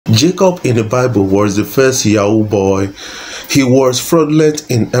Jacob in the Bible was the first Yahoo boy. He was fraudulent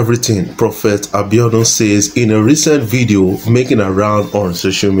in everything, Prophet Abiodun says in a recent video making a round on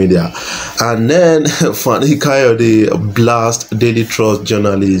social media. And then Fani Kayode blast Daily Trust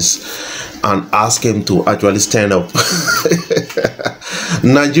journalists and ask him to actually stand up.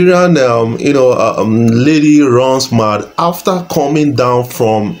 Nigerian lady runs mad after coming down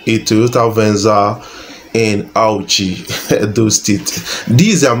from a Toyota Venza in Auchi, Edo State.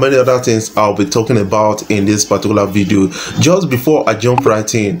 These are many other things I'll be talking about in this particular video. Just before I jump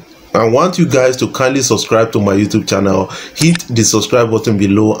right in, I want you guys to kindly subscribe to my YouTube channel. Hit the subscribe button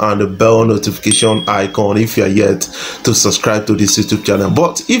below and the bell notification icon if you are yet to subscribe to this YouTube channel.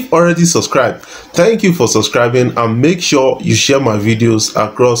 But if already subscribed, thank you for subscribing, and make sure you share my videos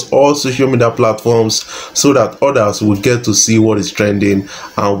across all social media platforms so that others will get to see what is trending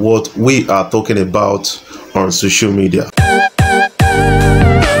and what we are talking about on social media.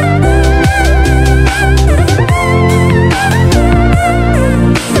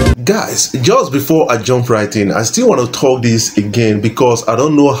 Guys, just before I jump right in, I still want to talk this again because I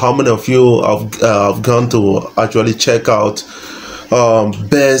don't know how many of you have gone to actually check out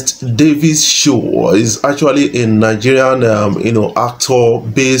Best Davis show. Is actually a Nigerian actor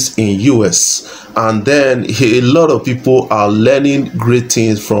based in US, and then a lot of people are learning great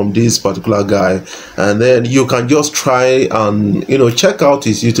things from this particular guy. And then you can just try and check out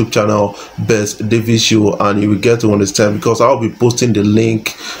his YouTube channel, Best Davis show, and you will get to understand, because I'll be posting the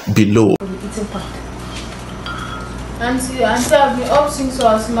link below. And I've been up since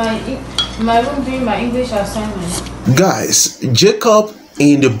I was my room doing my English assignment. Guys, Jacob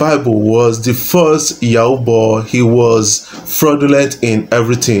in the Bible was the first Yahoo boy. He was fraudulent in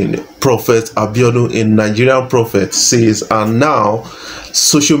everything, Prophet Abiodun, a Nigerian prophet, says. And now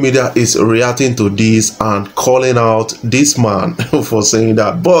social media is reacting to this and calling out this man for saying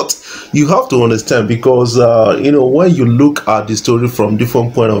that. But you have to understand, because when you look at the story from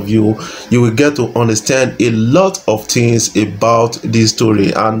different point of view, you will get to understand a lot of things about this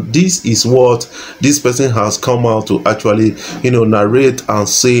story. And this is what this person has come out to actually narrate and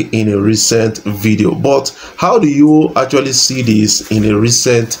say in a recent video. But how do you actually see this in a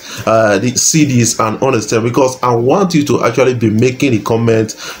recent see this and understand? Because I want you to actually be making a comment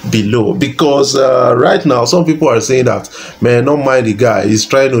below, because right now some people are saying that, man, don't mind the guy, he's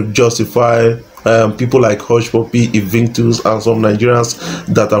trying to justify people like Hush Puppy, Evictus, and some Nigerians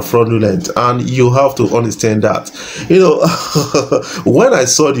that are fraudulent. And you have to understand that, when I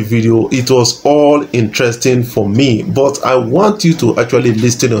saw the video, it was all interesting for me, but I want you to actually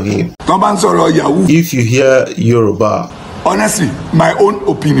listen to him. If you hear Yoruba, honestly, my own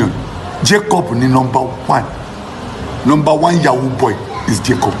opinion, Jacob ni number one Yahoo boy is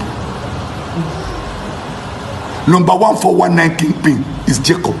Jacob. Number 1 419 kingpin is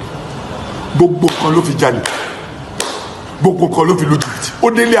Jacob. Gbogbo kan ló fi jalè, gbogbo kan ló fi lu jìbìtì. Ó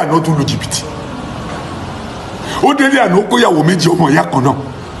délé àná tún lu jìbìtì. Ó délé àná kó yàwó méjì ọmọ ìyá kan náà.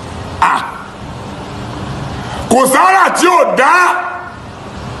 Kò sára tí ò dá.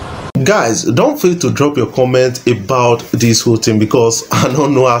 Guys, don't fail to drop your comment about this whole thing, because I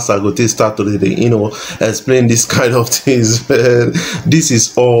don't know how I go to start today, explain this kind of things. This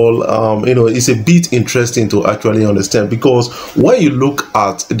is all it's a bit interesting to actually understand, because when you look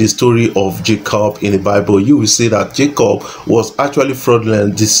at the story of Jacob in the Bible, you will see that Jacob was actually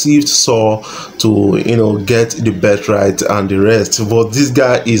fraudulent, deceived Saul to get the birthright and the rest. But this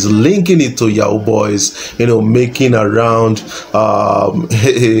guy is linking it to Yahoo boys, making around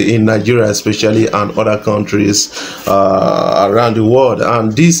in Nigeria especially, and other countries around the world.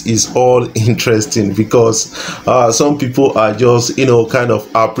 And this is all interesting, because some people are just kind of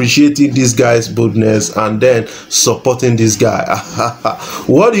appreciating this guy's boldness and then supporting this guy.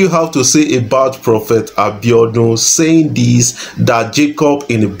 What do you have to say about Prophet Abiodun saying this, that Jacob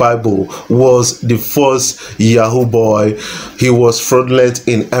in the Bible was the first Yahoo boy? He was fraudulent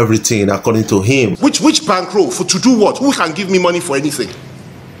in everything according to him. Which bankroll for to do what? Who can give me money for anything?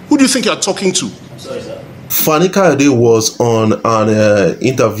 Who do you think you're talking to? I'm sorry, sir. Fani Kayode was on an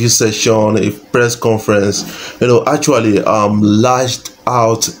interview session, a press conference, actually lashed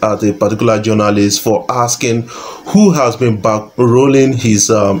out at a particular journalist for asking who has been back rolling his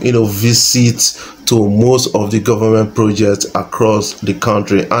visits to most of the government projects across the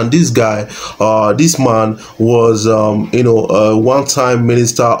country. And this guy, this man was one-time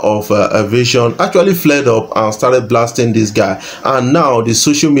minister of aviation, actually fled up and started blasting this guy. And now the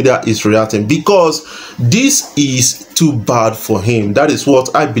social media is reacting, because this is too bad for him. That is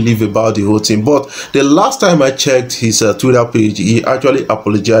what I believe about the whole thing. But the last time I checked his Twitter page, he actually actually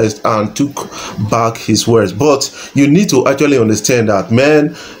apologized and took back his words. But you need to actually understand that,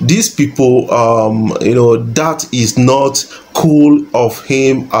 man, these people, that is not cool of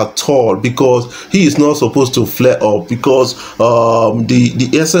him at all, because he is not supposed to flare up, because the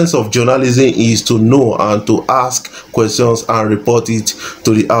essence of journalism is to know and to ask questions and report it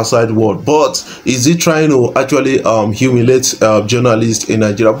to the outside world. But is he trying to actually humiliate journalists in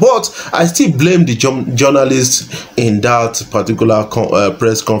Nigeria? But I still blame the journalists in that particular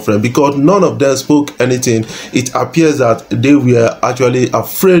press conference, because none of them spoke anything. It appears that they were actually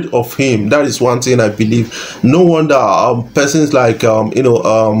afraid of him. That is one thing I believe. No wonder persons like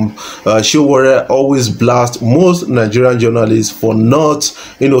Showore always blast most Nigerian journalists for not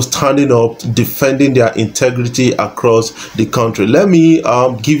standing up, defending their integrity across the country. Let me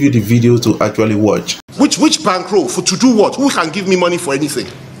give you the video to actually watch. Which bankroll for to do what? Who can give me money for anything?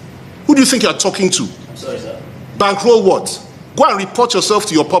 Who do you think you're talking to? I'm sorry, sir. Bankroll what? Go and report yourself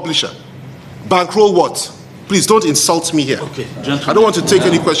to your publisher. Bankroll what? Please don't insult me here. Okay, gentlemen. I don't want to take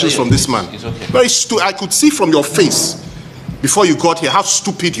any questions from this man. It's okay. Very stupid. I could see from your face before you got here how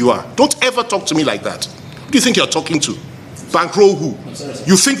stupid you are. Don't ever talk to me like that. Who do you think you're talking to? Bankroll who? I'm sorry,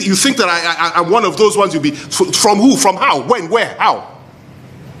 sir. You think that I'm one of those ones you'll be from who? From how? When? Where? How?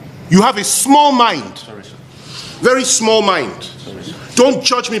 You have a small mind. Sorry, sir. Very small mind. Sorry, sir. Don't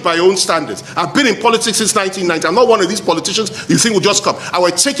judge me by your own standards. I've been in politics since 1990. I'm not one of these politicians you think will just come.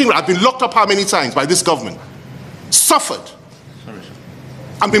 I've been locked up how many times by this government? Suffered. Sorry, sir.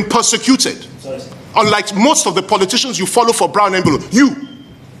 I've been persecuted. Sorry, sir. Unlike most of the politicians you follow for brown envelope. You.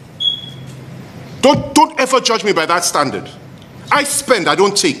 Don't ever judge me by that standard. I spend, I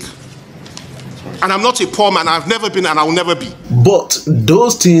don't take. And I'm not a poor man. I've never been and I will never be. But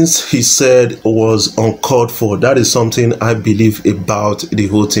those things he said was uncalled for. That is something I believe about the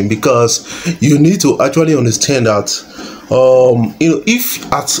whole thing, because you need to actually understand that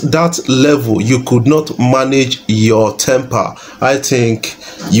if at that level you could not manage your temper, I think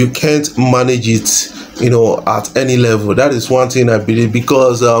you can't manage it at any level. That is one thing I believe,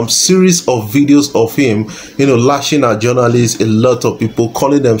 because series of videos of him lashing at journalists, a lot of people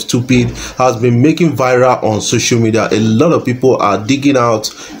calling them stupid, has been making viral on social media. A lot of people are digging out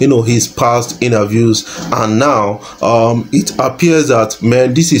his past interviews, and now it appears that,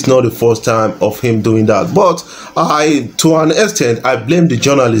 man, this is not the first time of him doing that. But to an extent, I blame the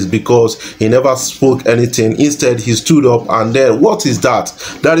journalist, because he never spoke anything. Instead, he stood up, and then what is that?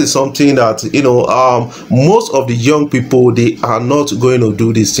 That is something that most of the young people, they are not going to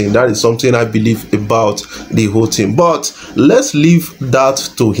do this thing. That is something I believe about the whole thing. But let's leave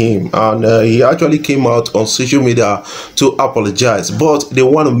that to him. And he actually came out on social media to apologize, but they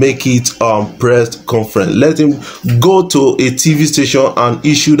want to make it press conference. Let him go to a TV station and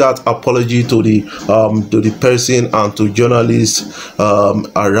issue that apology to the person and to journalists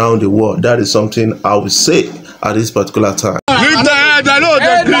around the world. That is something I would say at this particular time.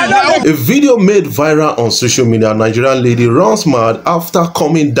 A video made viral on social media. A Nigerian lady runs mad after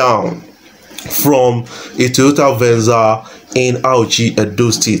coming down from a Toyota Venza in Auchi,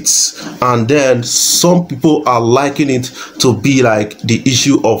 Edo State, and then some people are likening it to be like the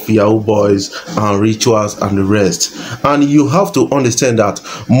issue of Yahoo boys and rituals and the rest. And you have to understand that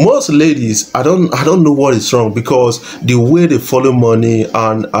most ladies, I don't know what is wrong, because the way they follow money,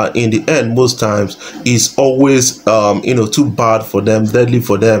 and in the end most times is always too bad for them, deadly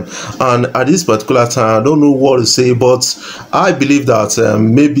for them. And at this particular time, I don't know what to say, but I believe that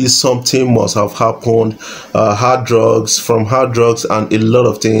maybe something must have happened. Hard drugs and a lot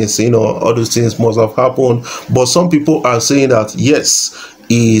of things, all those things must have happened. But some people are saying that yes,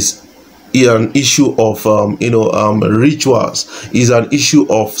 is an issue of rituals, is an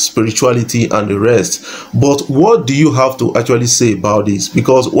issue of spirituality and the rest. But what do you have to actually say about this?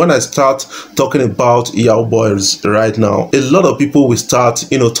 Because when I start talking about Yahoo boys right now, a lot of people will start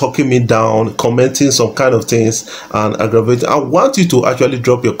talking me down, commenting some kind of things and aggravating. I want you to actually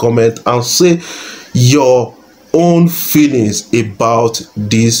drop your comment and say your own feelings about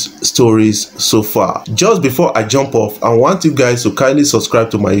these stories so far. Just before I jump off, I want you guys to kindly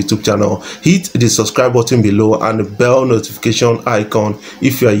subscribe to my YouTube channel. Hit the subscribe button below and the bell notification icon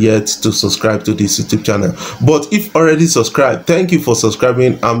if you are yet to subscribe to this YouTube channel. But if already subscribed, thank you for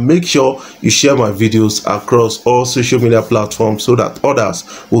subscribing, and make sure you share my videos across all social media platforms so that others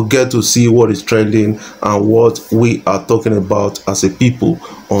will get to see what is trending and what we are talking about as a people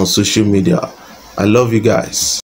on social media. I love you guys.